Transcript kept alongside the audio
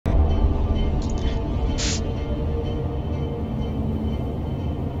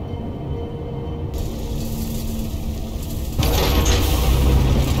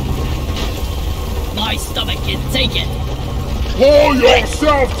Take it. Pull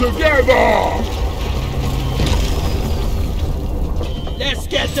yourself together! Let's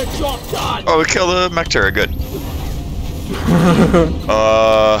get the job done. Oh, we killed the mech turret. Good.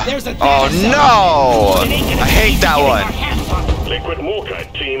 There's a Oh no! I hate that one. Liquid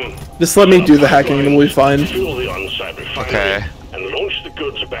Morkite team. Just let me do the hacking and we'll be fine. Fuel the on-site refinery Okay. and launch the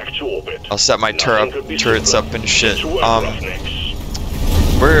goods back to orbit. I'll set my turrets up and shit. It's work, Roughnecks.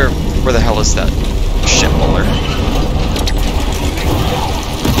 Where the hell is that shit baller?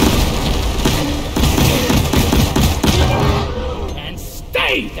 And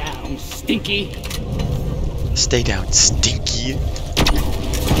stay down, Stinky. Stay down, Stinky.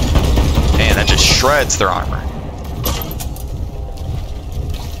 Man, that just shreds their armor.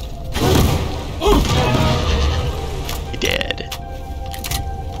 He dead.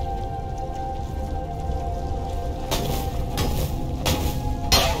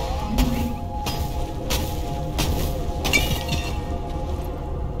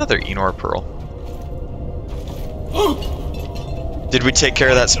 Another Enor Pearl. Did we take care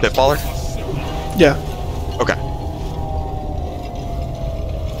of that spitballer? Yeah. Okay.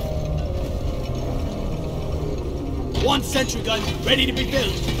 One sentry gun ready to be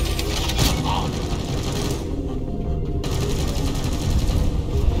built.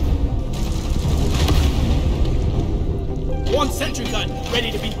 One sentry gun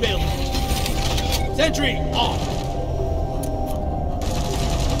ready to be built. Sentry off.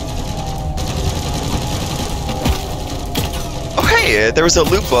 Oh hey, there was a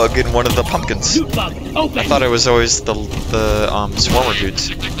loot bug in one of the pumpkins. Loot bug open. I thought it was always the swarmer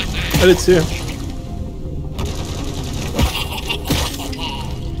dudes. I did too.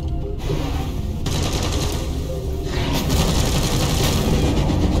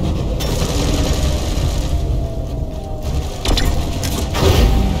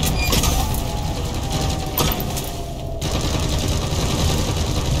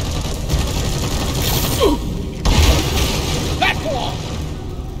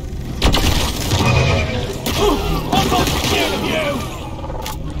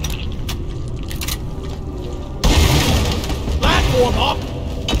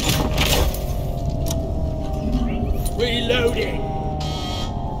 Reloading.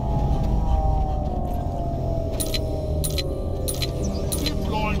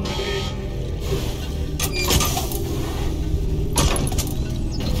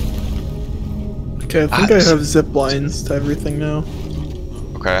 Okay, I think I have zip lines to everything now.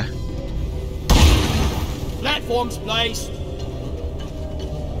 Okay. Platforms placed.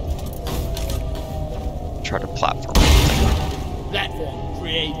 Try to platform. Platform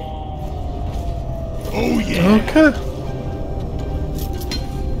created. Oh yeah! Okay.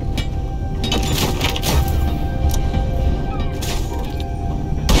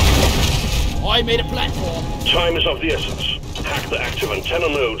 I made a platform. Time is of the essence. Hack the active antenna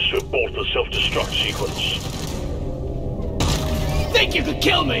nodes to abort the self-destruct sequence. Think you could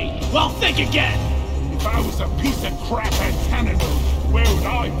kill me? Well, think again. If I was a piece of crap antenna node, where would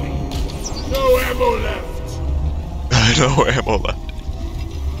I be? No ammo left! No ammo left.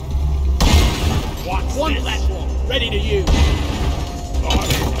 What's One this? platform ready to use. On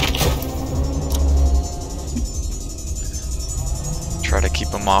it. Try to keep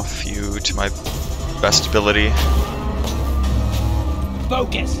them off you to my best ability.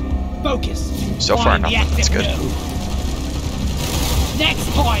 Focus. Focus. So far, Find the nothing. That's active good. node. Next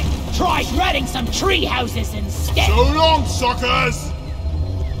point, try shredding some tree houses instead. So long, suckers!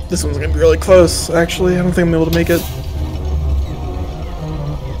 This one's gonna be really close, actually. I don't think I'm able to make it.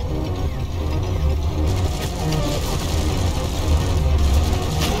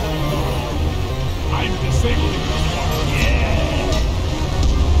 I'm disabling this one. Yeah!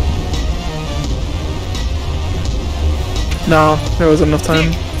 No, there wasn't enough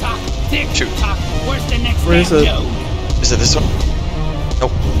time. Tick tock, tick Shoot. tock. Where's the next Where is damn it? node? Is it this one?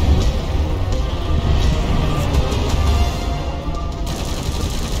 Nope.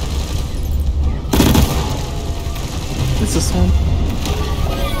 It's this one.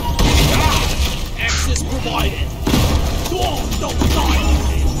 Access provided. Don't die.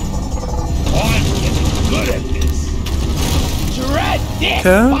 I'm getting good at this. Dread this.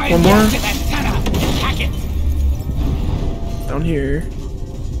 Okay, Find one the more. active antenna and hack it. Down here.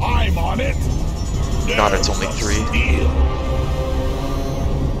 I'm on it. God, it's only 3.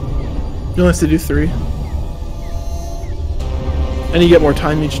 You only have to do 3. And you get more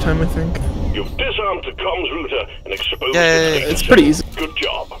time each time, I think. You've disarmed the comms router and exposed Yay. the It's pretty easy. Good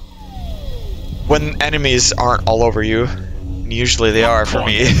job. When enemies aren't all over you, and usually they are for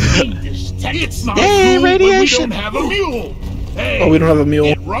me. It's not Yay, cool radiation. when we don't have a mule. Hey, Oh, we don't have a mule.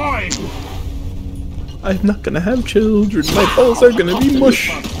 it rhymes. I'm not gonna have children. My balls are gonna be mush.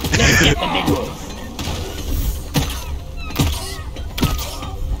 Let's get the minerals.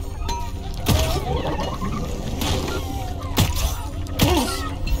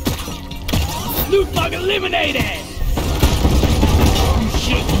 Loot bug eliminated!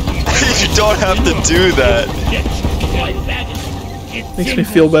 You don't have to do that. Makes me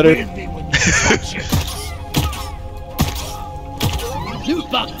feel better. Loot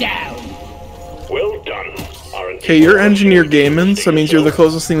bug down! Well done. Okay, you're engineer gaming, so that means you're the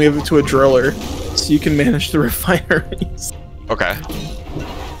closest thing we have to a driller. So you can manage the refineries. Okay.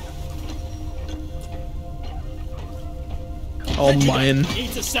 All mine.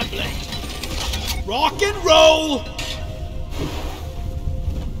 Needs assembling. Rock and roll!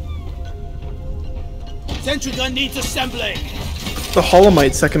 Sentry gun needs assembling. The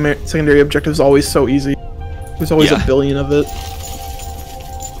Holomite secondary objective is always so easy. There's always a billion of it.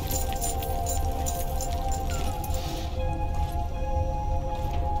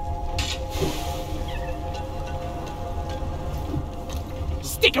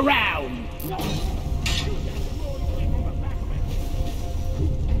 Stick around!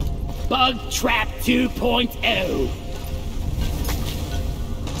 Bug Trap 2.0.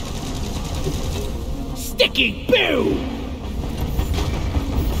 Sticky Boo!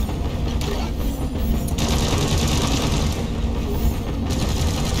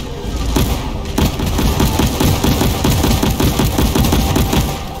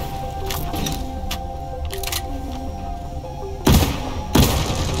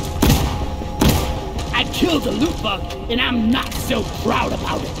 I killed a loot bug, and I'm not so proud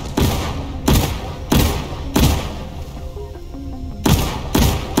about it.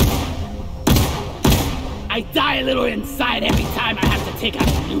 I die a little inside every time I have to take out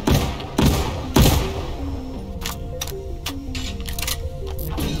a loot bug.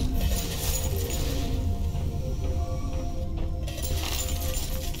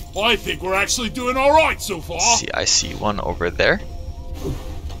 I think we're actually doing alright so far. See, I see one over there.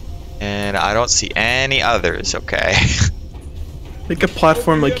 And I don't see any others, okay. Make a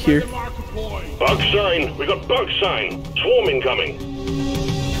platform like here. Bug sign. We got bug sign. Swarm incoming.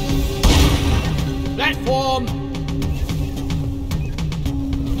 Platform!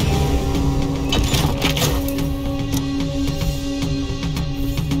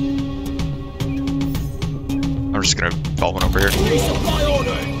 I'm just gonna fall one over here. Resupply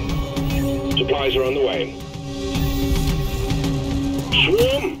order! Supplies are on the way.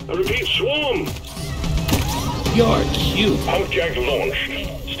 Swarm! I repeat, swarm! You're cute. Pumpjack launched.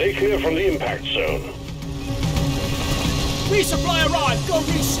 Stay clear from the impact zone. Resupply arrived! Go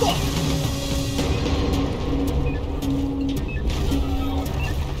restock!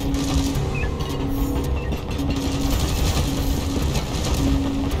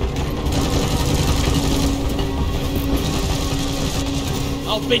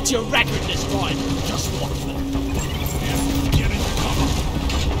 I'll beat your record this time. Just watch me. Get into cover.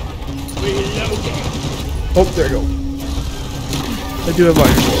 Reloading. Oh, there you go. I do have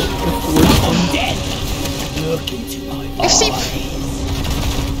iron. I'm dead. Look into my eyes.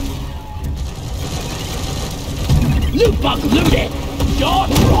 Loot bug looted. You're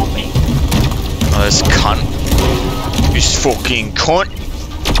dropping. Oh, this cunt. This fucking cunt.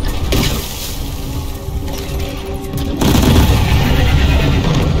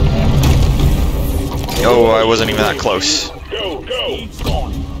 Oh, I wasn't even that close. Go, go! Steve's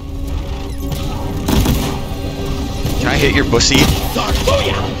gone. Can I hit your bussy?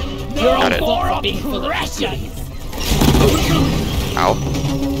 Booyah! You're Got on it. board for being precious. Ow.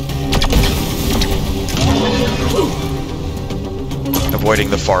 Avoiding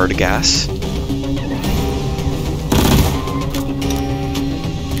the fart gas.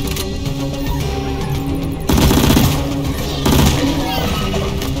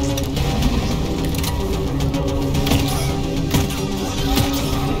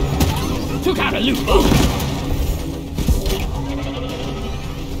 Took out a loot bug.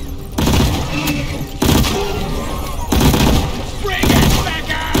 Bring it back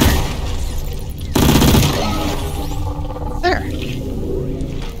out! There.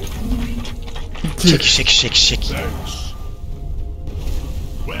 Shake, shake, shake, shake. Thanks.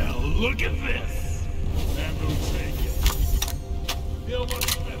 Well, look at this. And we'll take it. Feel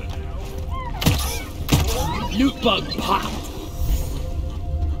much better now. Loot bug popped.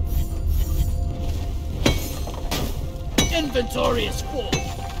 Inventory is full.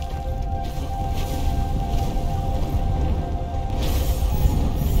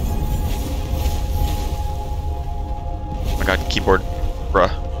 Oh my god, keyboard. Bruh.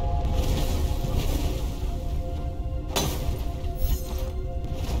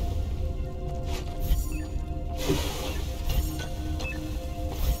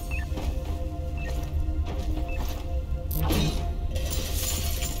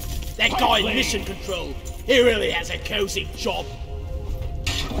 That guy in mission control, he really has a cozy job.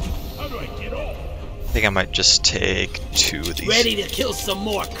 How do I get off? I think I might just take 2 of these. Ready to kill some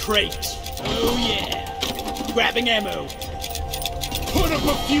more crates. Oh yeah. Grabbing ammo. Put up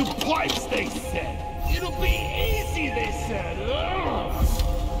a few pipes, they said. It'll be easy, they said. Ugh.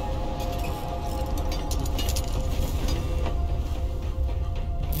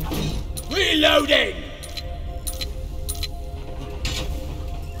 Reloading!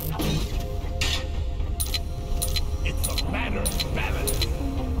 It's a matter of balance.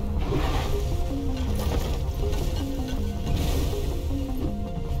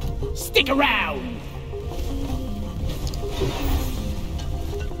 Stick around!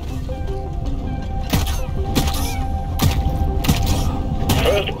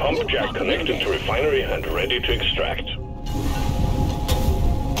 First pump jack connected to refinery and ready to extract.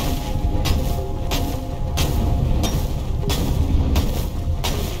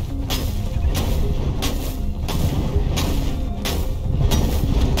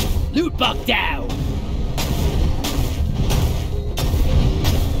 Loot bug down!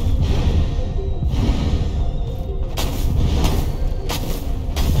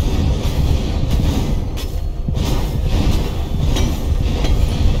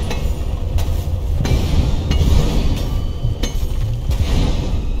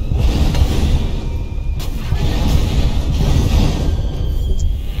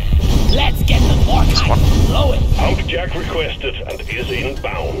 Let's get the Morkite flowing! Pump jack requested and is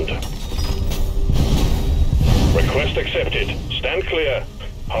inbound. Request accepted. Stand clear.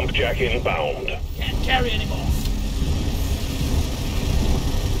 Pump jack inbound. Can't carry anymore.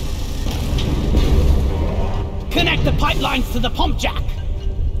 Connect the pipelines to the pump jack.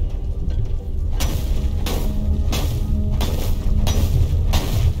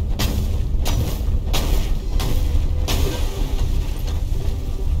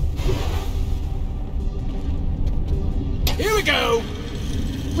 Here we go.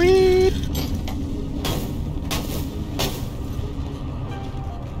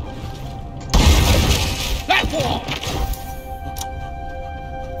 Platform.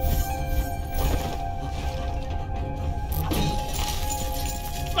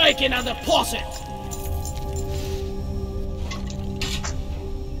 Make another deposit.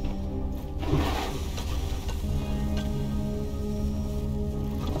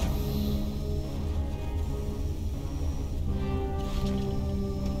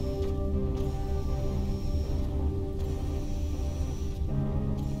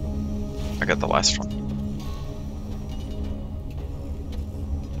 I got the last one.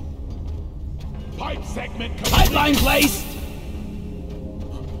 Pipe segment Pipeline placed.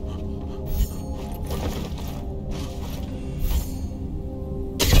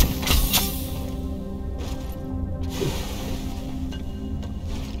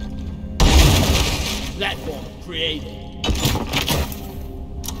 Platform created.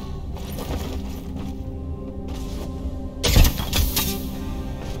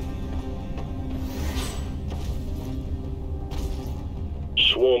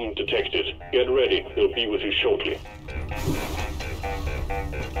 Swarm detected. Get ready. He'll be with you shortly.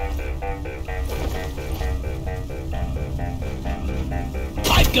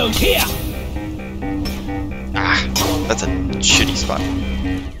 Pipe goes here. Ah, that's a shitty spot.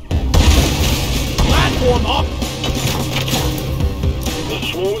 Platform up. The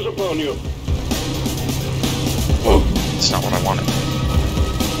swarm is upon you. It's not what I wanted.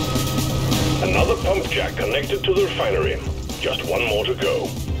 Another pump jack connected to the refinery. Just one more to go.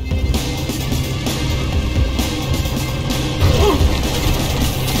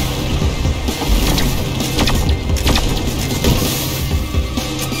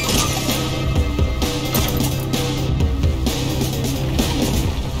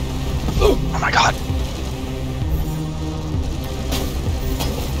 Oh my god.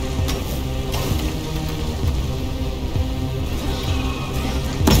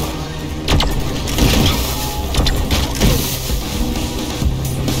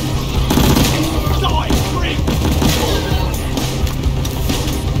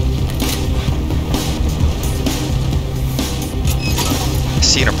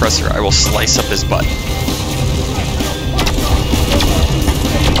 See an oppressor, I will slice up his butt.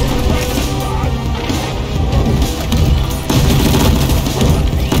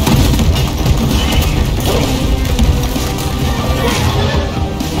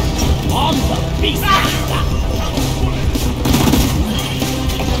 On the beast.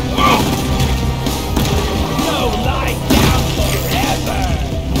 No lie down forever.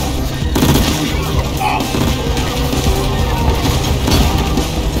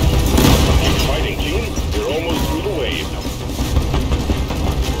 Fighting team,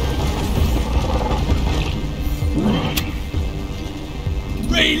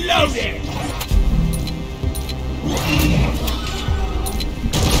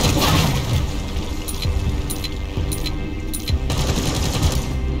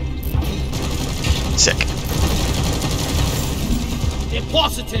 Sick.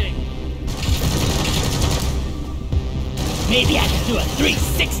 Depositing. Maybe I can do a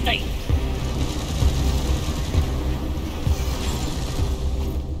 360.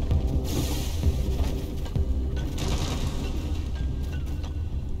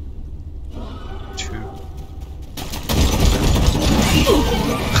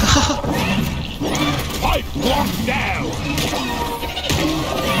 Pipe blocked now!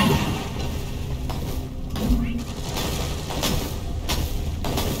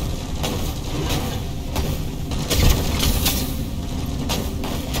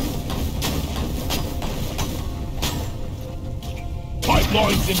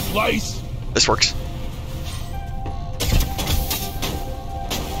 Pipelines in place! This works.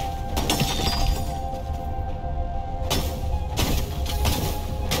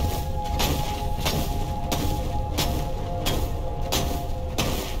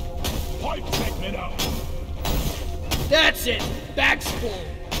 Pipe segment up! That's it. Bag's full.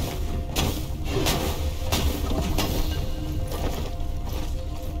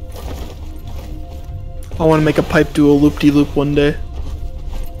 I want to make a pipe do a loop-de-loop one day.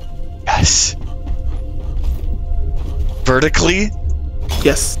 Yes. Vertically?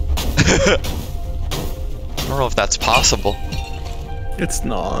 Yes. I don't know if that's possible. It's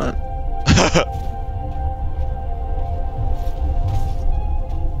not.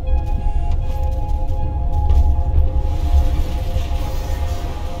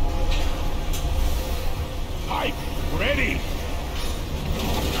 Pipe ready!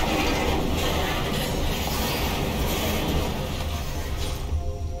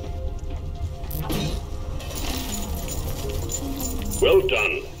 Well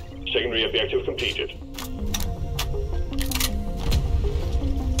done. Secondary objective completed.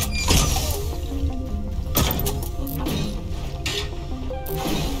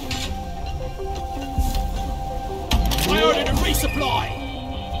 I ordered a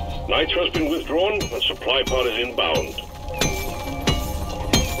resupply. Nitro has been withdrawn and supply pod is inbound.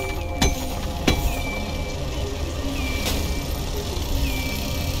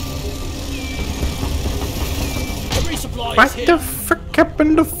 The resupply What is here. the frick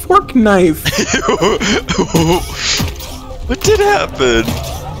happened to fork knife? What did happen?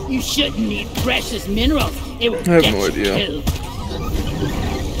 You shouldn't need precious minerals. It will I have get no you idea. killed.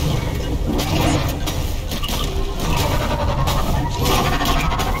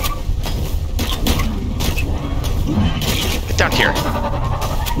 Get down here.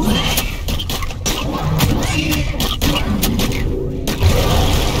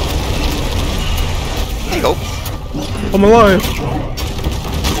 There you go. I'm alive.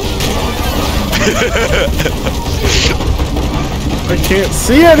 I can't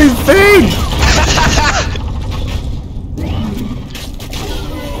see anything!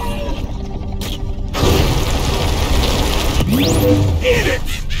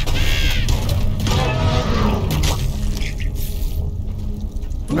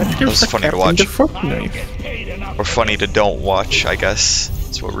 That was funny to watch. Fork knife. Paid enough. Or funny to don't watch, I guess.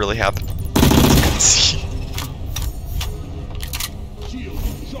 That's what really happened. See.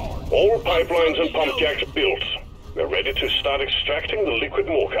 All pipelines and pump jacks built. We're ready to start extracting the liquid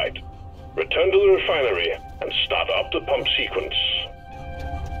morkite. Return to the refinery and start up the pump sequence.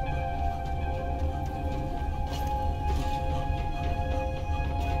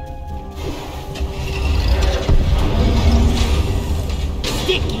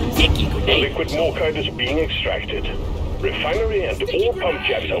 Sticky The grenade. liquid morkite is being extracted. Refinery and all pump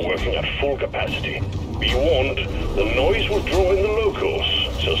jacks are working at full capacity. Be warned, the noise will draw in the locals,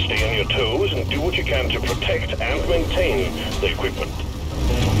 so stay on your toes and do what you can to protect and maintain the equipment.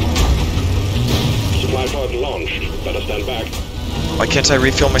 Supply pod launched. Better stand back. Why can't I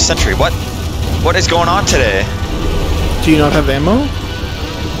refill my sentry? What? What is going on today? Do you not have ammo?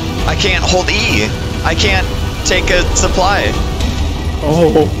 I can't hold E. I can't take a supply.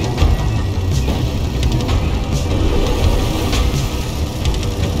 Oh.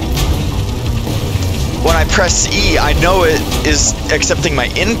 When I press E, I know it is accepting my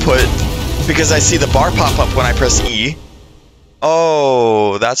input because I see the bar pop up when I press E.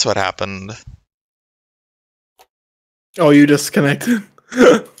 Oh, that's what happened. Oh, you disconnected.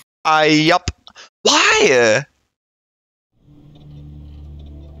 Yup. Why?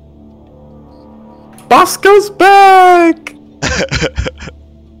 Bosco's back!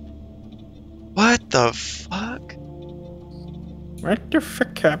 What the fuck? What the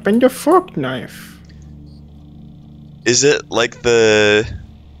frick happened to fork knife? Is it like the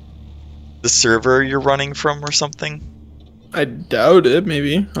server you're running from or something? I doubt it,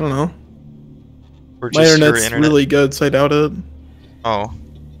 maybe. I don't know. Or My just your internet's internet? really good, so I doubt it. Oh.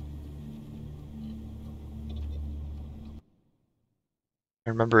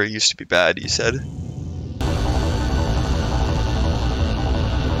 remember it used to be bad, you said.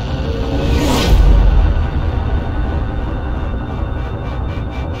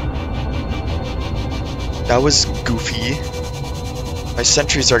 That was goofy. My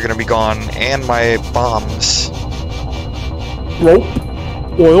sentries are gonna be gone, and my bombs. Rope,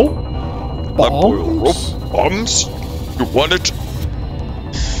 oil, Bombs? bombs. Bombs? You want it?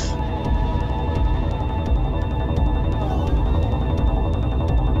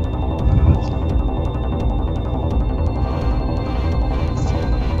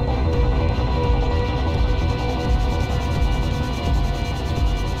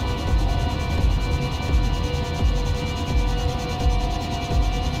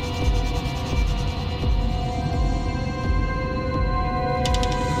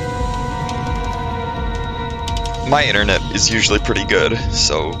 My internet is usually pretty good,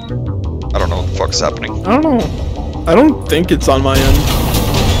 so I don't know what the fuck's happening. I don't know. I don't think it's on my end.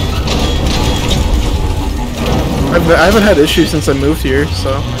 I haven't had issues since I moved here,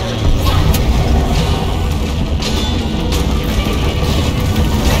 so.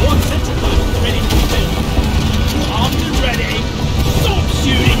 One centrifuge ready to be built. Armed and ready. Stop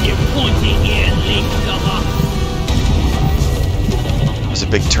shooting, you pointy ear leak cover. There's a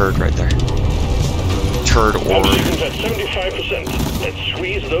big turd right there. Turd orb. Oxygen's at 75%. Let's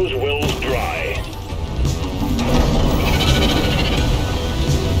squeeze those wells dry.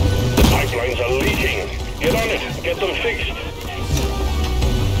 The pipelines are leaking. Get on it. Get them fixed.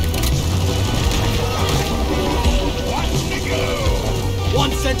 Watch me go.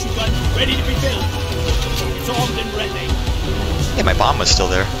 One centrifuge ready to be built. It's armed and ready. Hey, my bomb was still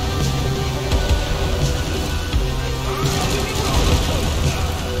there.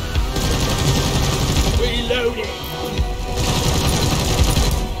 Reloading.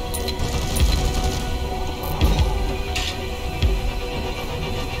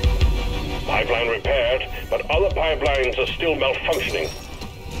 Pipeline repaired, but other pipelines are still malfunctioning.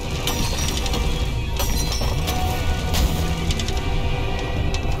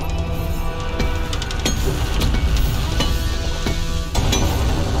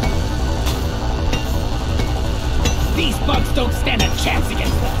 These bugs don't stand a chance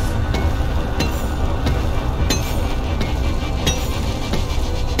against us.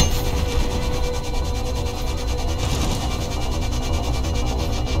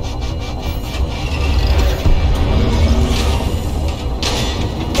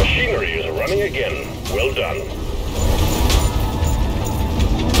 Machinery is running again. Well done.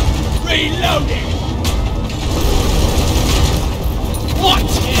 Reloading.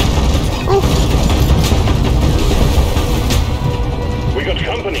 Watch it. We got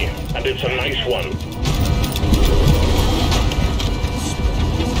company, and it's a nice one.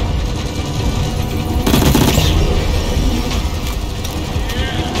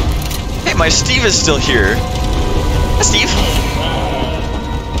 Hey, my Steve is still here. Hi, Steve.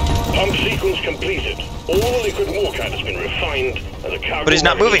 Pump sequence completed. All the liquid Morcat has been refined, and the cargo. But he's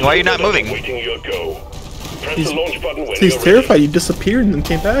not moving. Why are you not moving? Waiting your go. Press He's- the launch button when He's you're terrified. You disappeared and then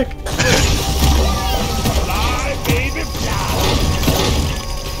came back. Fly, baby, fly.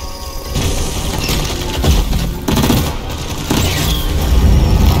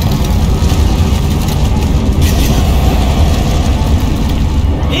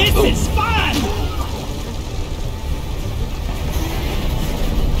 This is fun.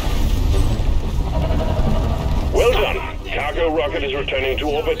 Well done. Cargo rocket is returning to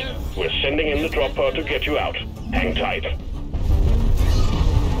orbit. We're sending in the drop pod to get you out. Hang tight.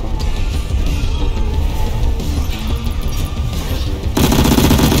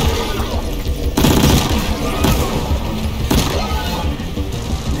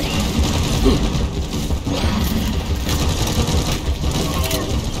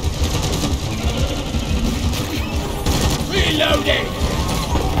 Reloading.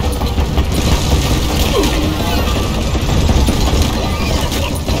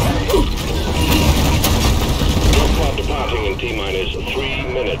 Drop pod departing in T-minus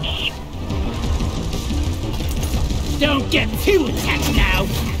 3 minutes. Don't get too attached now.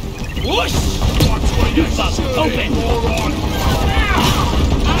 Whoosh! Watch where You you're bug, shooting, open. moron.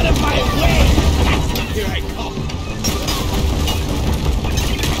 Ah! Out of my way! Here I come.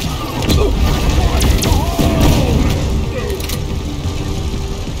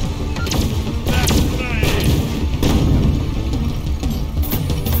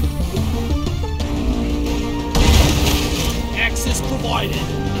 Access provided.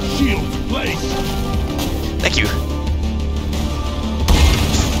 Shield placed. Thank you.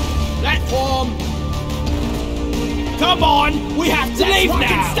 Platform. Come on, we have to leave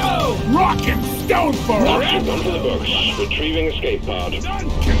now. Rock and Don't for it! Onto the books. Retrieving escape pod. None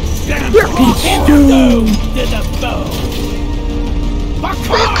can stand Stone to the bone.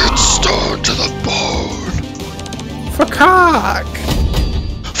 Rocket stone to the bone. For cock!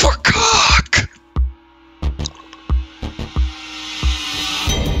 For cock!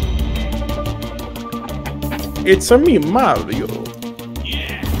 It's a me, Mario.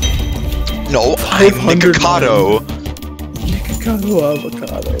 No, I'm 500 Nikocado. Nikocado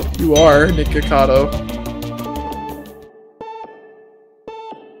avocado. You are Nikocado.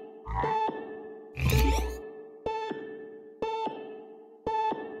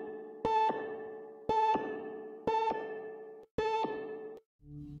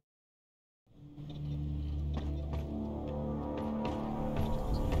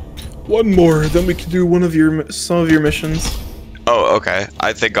 One more, then we can do some of your missions. Oh, okay.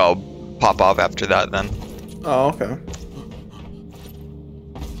 I think I'll pop off after that then. Oh, okay.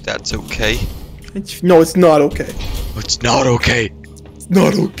 That's okay. No, it's not okay. It's not okay. It's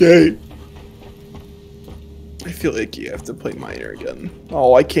not okay. I feel like you have to play Minor again.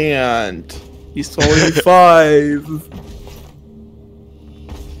 Oh, I can't. He's only 5.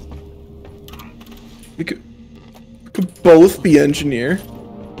 We could both be engineer.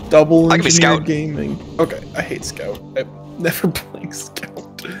 Double I can be engineer scout. gaming. Okay, I hate scout. I'm never playing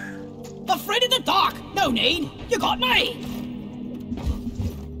scout. Afraid of the dark? No need. You got me.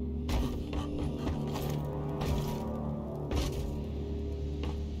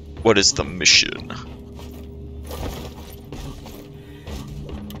 What is the mission?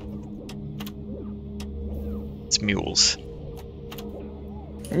 It's mules.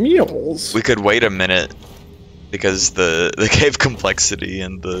 Mules. We could wait a minute because the cave complexity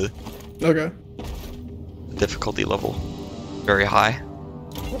and the Okay. difficulty level very high.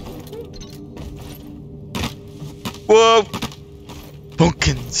 Whoa!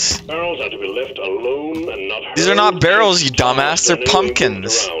 Pumpkins. Barrels are to be left alone and not These are not barrels, you dumbass. They're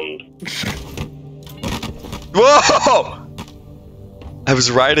pumpkins. Whoa! I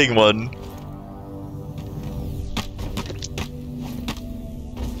was riding one.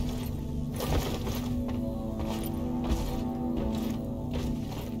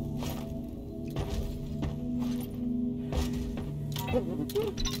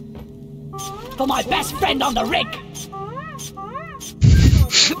 For my best friend on the rig.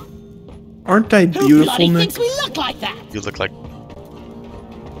 Aren't I Who beautiful, bloody Nick? thinks we look like that? You look like...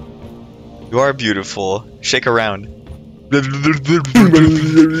 You are beautiful. Shake around.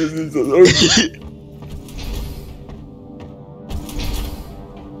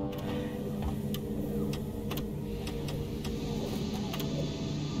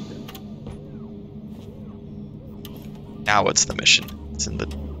 Now what's the mission? It's in the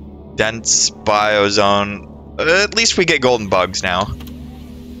dense biozone. At least we get golden bugs now.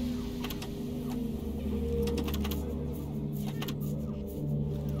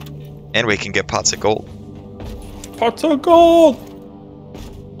 And we can get pots of gold. Pots of gold!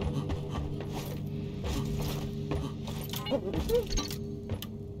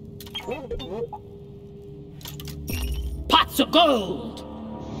 Pots of gold.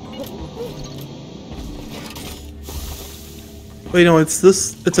 Wait, no, it's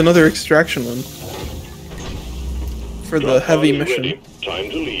this. It's another extraction one. For the heavy mission. Time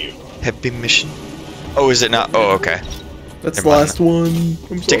to leave. Heavy mission? Oh, is it not? Oh, okay. That's Never the mind. last one.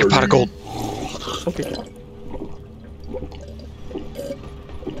 I'm Take a pot of gold. Okay.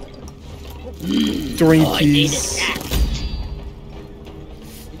 Drinkies.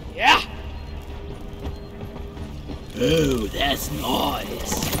 Yeah. Oh, that's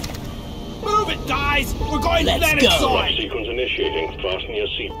nice. Move it, guys. We're going to that Flight inside. sequence initiating. Fasten your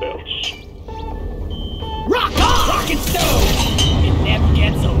seatbelts. Rock on! Rock and stone. It never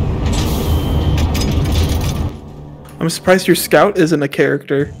gets old. I'm surprised your scout isn't a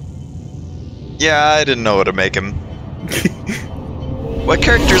character. Yeah, I didn't know what to make him. What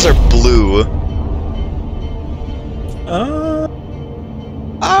characters are blue?